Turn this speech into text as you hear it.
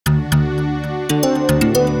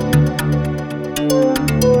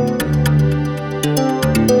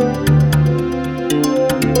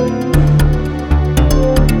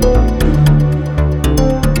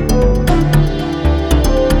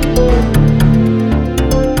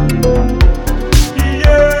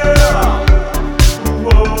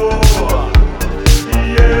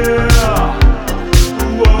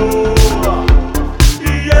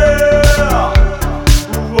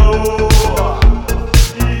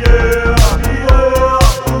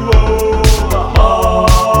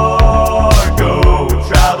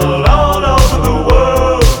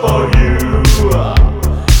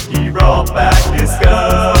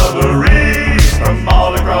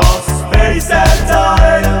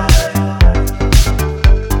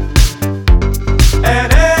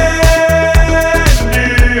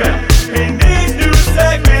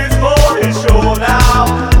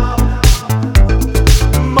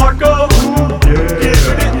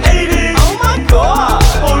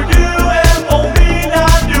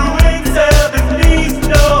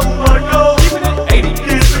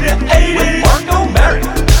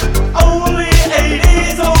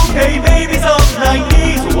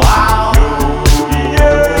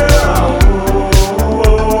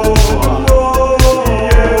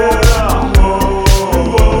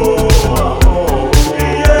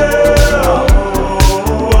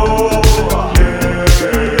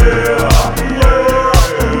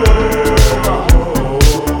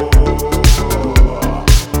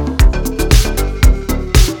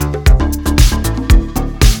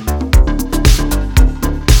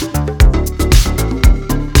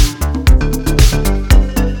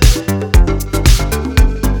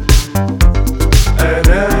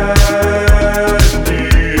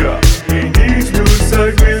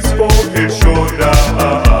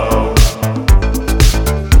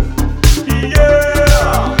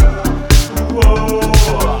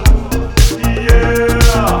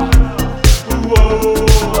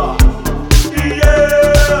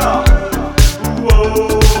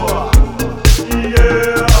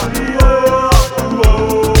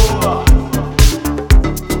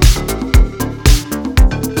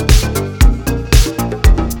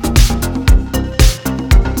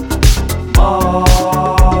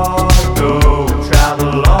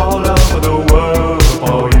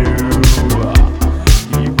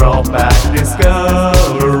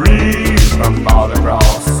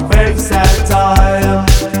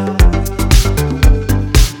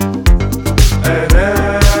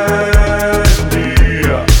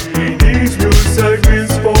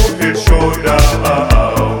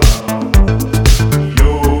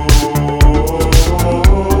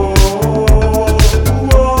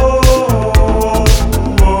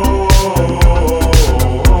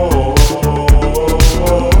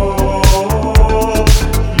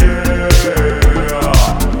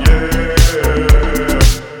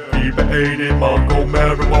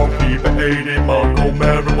keep it 80, Marko,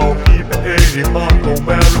 Maric, keep it 80, Marko,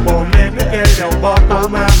 Maric, let me get your Marko,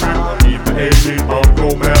 Maric, keep it 80, Marko,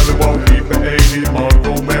 Maric, keep it 80,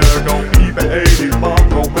 Marko, Maric, keep it 80,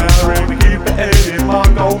 Marko, Maric, keep it 80,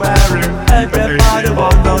 Marko, Maric. Everybody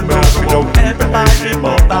want to know, everybody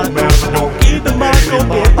want to know. Keep the Marko,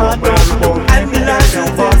 keep on know. I'm the last who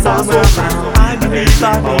was on so I'm the least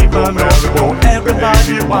I even know.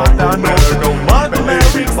 Everybody want to know. Marko,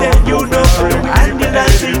 Maric said you know. I'm the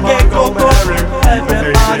last who can go.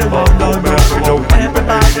 Everybody want to know.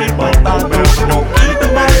 Everybody want to know. Keep the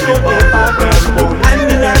Marko, keep on know. I'm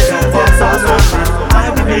the last who was on so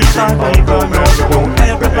I'm the least I even know.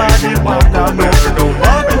 Everybody want to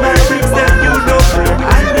know.